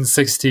 50s and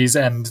 60s,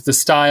 and the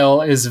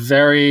style is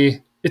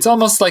very... It's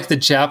almost like the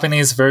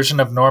Japanese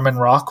version of Norman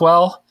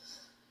Rockwell,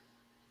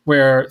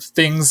 where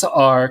things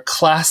are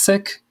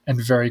classic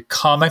and very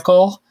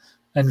comical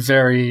and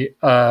very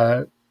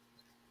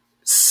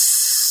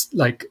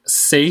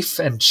safe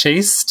and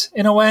chaste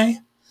in a way.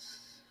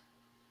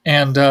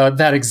 And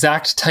that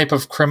exact type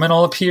of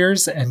criminal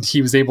appears, and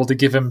he was able to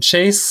give him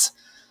chase,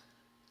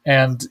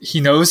 and he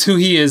knows who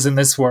he is in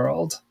this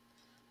world.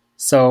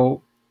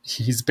 So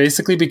he's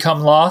basically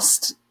become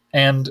lost,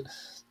 and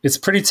it's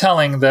pretty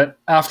telling that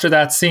after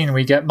that scene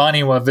we get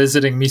Maniwa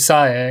visiting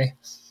Misae.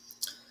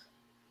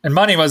 And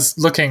Maniwa's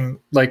looking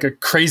like a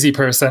crazy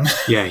person.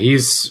 Yeah,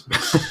 he's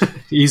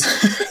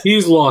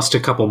lost a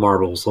couple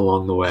marbles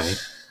along the way.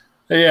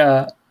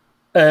 Yeah.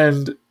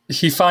 And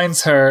he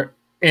finds her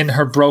in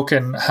her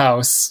broken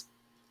house.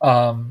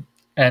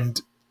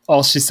 And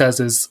all she says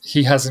is,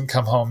 he hasn't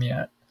come home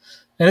yet.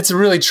 And it's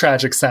really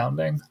tragic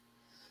sounding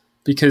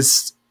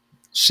because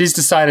she's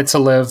decided to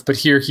live, but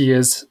here he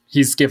is,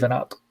 he's given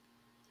up.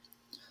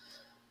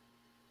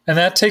 And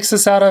that takes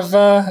us out of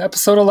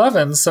episode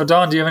 11. So,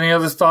 Don, do you have any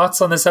other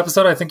thoughts on this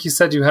episode? I think you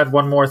said you had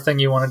one more thing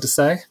you wanted to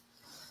say.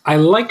 I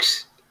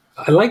liked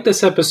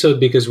this episode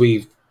because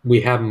we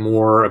have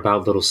more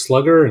about Little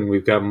Slugger, and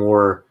we've got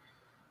more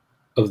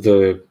of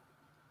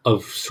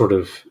sort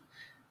of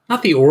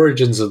not the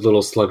origins of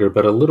Little Slugger,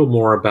 but a little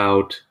more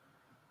about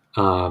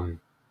the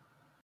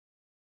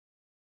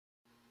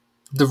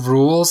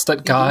rules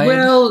that guide.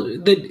 Well,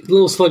 that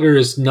Little Slugger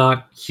is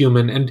not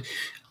human, and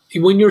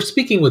when you're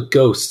speaking with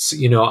ghosts,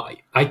 you know,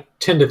 I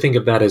tend to think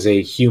of that as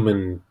a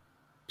human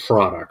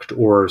product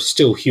or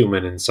still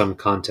human in some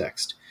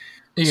context,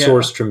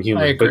 sourced from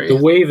human. But the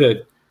way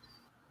that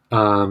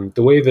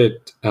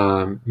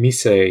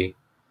Misai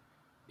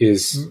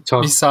is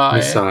talking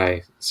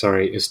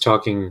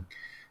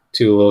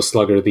to Little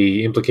Slugger,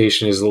 the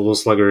implication is that Little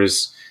Slugger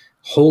is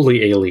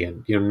wholly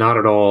alien. You know, not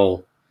at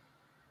all,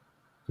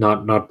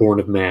 not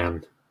born of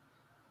man.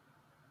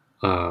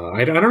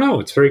 I don't know.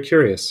 It's very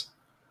curious.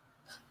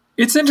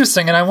 It's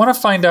interesting, and I want to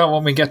find out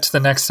when we get to the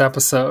next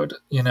episode,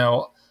 you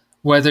know,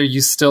 whether you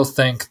still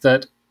think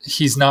that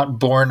he's not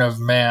born of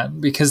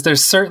man, because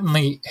there's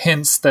certainly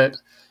hints that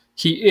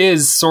he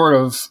is sort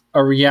of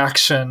a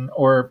reaction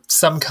or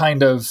some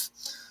kind of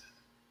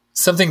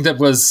something that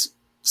was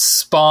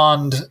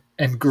spawned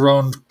and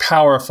grown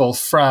powerful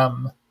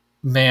from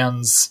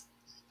man's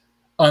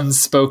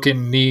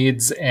unspoken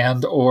needs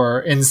and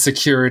or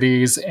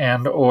insecurities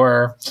and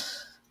or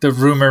the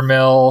rumor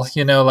mill,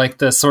 you know, like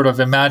the sort of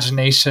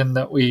imagination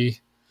that we,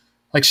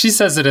 like she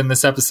says it in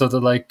this episode that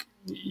like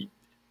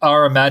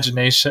our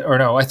imagination, or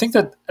no, I think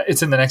that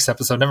it's in the next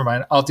episode. Never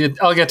mind. I'll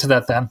get to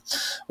that then.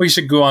 We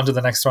should go on to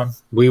the next one.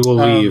 We will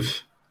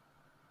leave.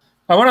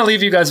 I want to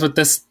leave you guys with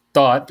this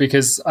thought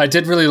because I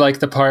did really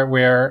like the part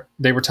where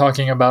they were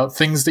talking about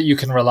things that you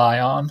can rely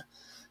on.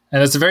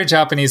 And it's a very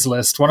Japanese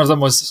list. One of them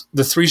was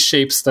the 3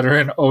 shapes that are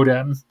in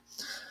Oden.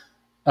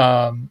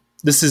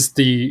 This is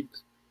the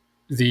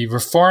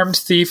reformed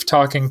thief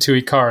talking to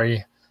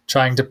Ikari,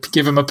 trying to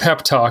give him a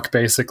pep talk,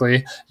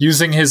 basically,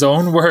 using his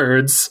own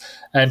words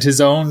and his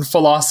own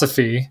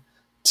philosophy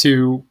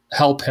to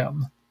help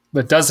him,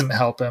 but doesn't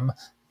help him.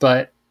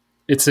 But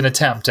it's an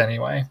attempt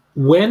anyway.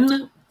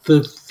 When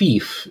the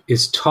thief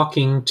is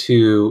talking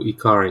to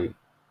Ikari,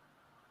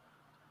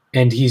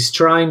 and he's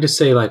trying to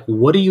say, like,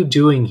 what are you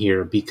doing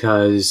here?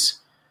 Because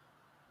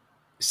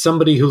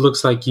somebody who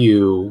looks like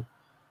you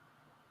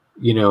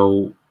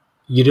don't,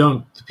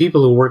 the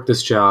people who work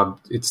this job,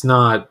 it's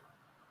not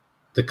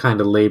the kind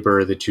of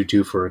labor that you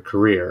do for a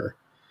career.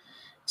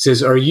 He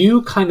says, are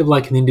you kind of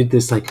like, and he did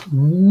this like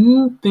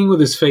thing with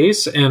his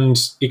face, and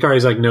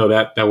Ikari's like, no,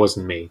 that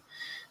wasn't me.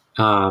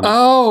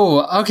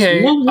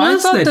 Okay. What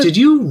was that? Did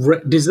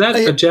you? Is that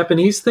a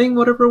Japanese thing?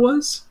 Whatever it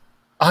was.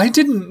 I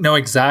didn't know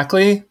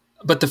exactly,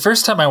 but the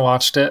first time I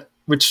watched it,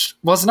 which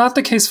was not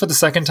the case for the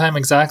second time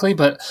exactly,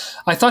 but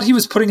I thought he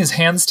was putting his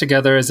hands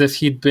together as if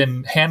he'd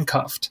been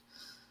handcuffed.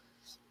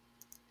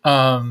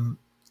 And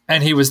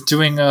he was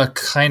doing a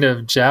kind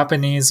of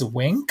Japanese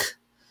wink,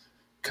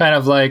 kind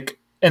of like,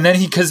 and then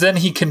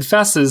he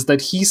confesses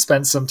that he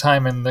spent some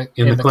time in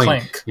the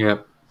clink.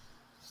 Yep.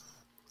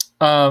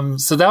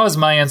 So that was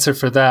my answer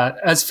for that.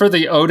 As for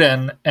the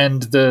Oden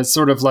and the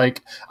sort of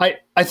like,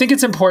 I think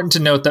it's important to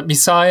note that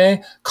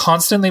Misae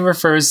constantly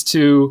refers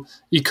to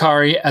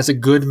Ikari as a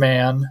good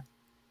man,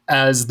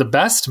 as the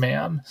best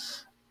man,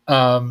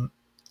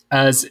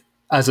 as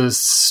a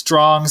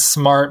strong,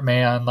 smart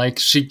man. Like,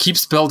 she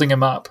keeps building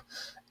him up.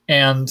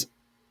 And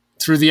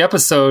through the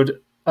episode,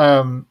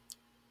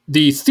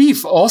 the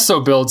thief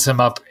also builds him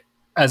up,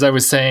 as I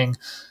was saying,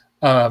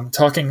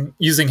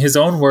 using his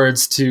own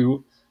words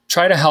to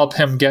try to help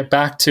him get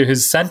back to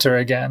his center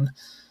again.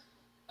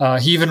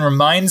 He even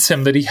reminds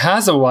him that he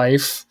has a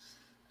wife,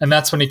 and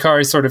that's when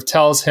Ikari sort of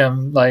tells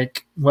him,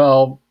 like,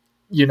 well,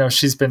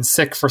 she's been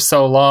sick for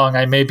so long,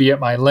 I may be at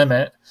my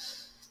limit.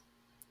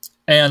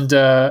 And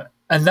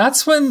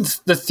that's when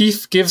the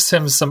thief gives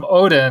him some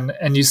Oden,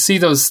 and you see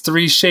those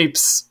three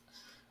shapes,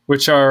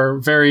 which are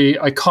very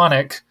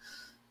iconic.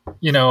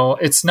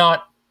 It's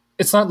not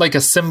like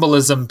a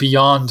symbolism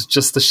beyond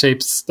just the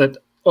shapes that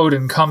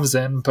Oden comes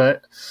in,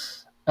 but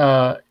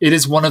it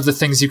is one of the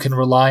things you can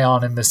rely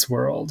on in this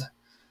world.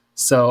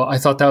 So I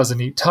thought that was a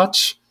neat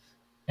touch.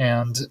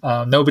 And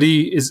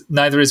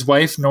neither his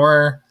wife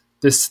nor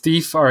this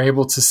thief are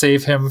able to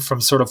save him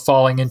from sort of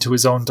falling into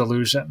his own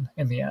delusion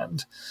in the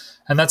end.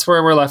 And that's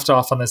where we're left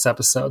off on this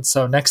episode.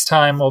 So next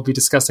time we'll be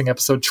discussing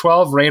episode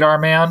 12, Radar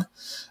Man.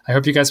 I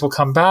hope you guys will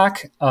come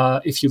back.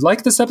 If you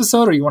like this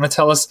episode or you want to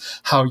tell us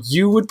how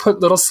you would put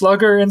Little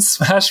Slugger in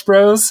Smash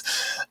Bros,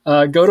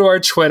 go to our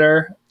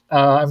Twitter.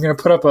 I'm going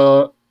to put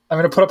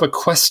up a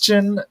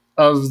question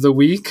of the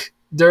week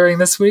during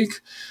this week,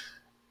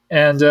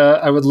 and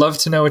I would love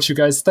to know what you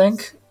guys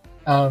think.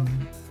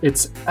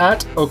 It's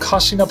at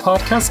Okashina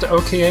Podcast,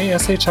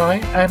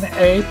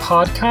 Okashina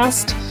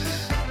Podcast.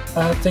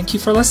 Thank you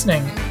for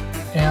listening.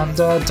 And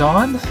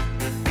Dawn?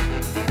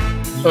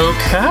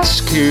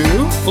 Okashku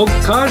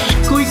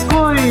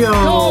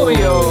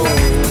Koyo!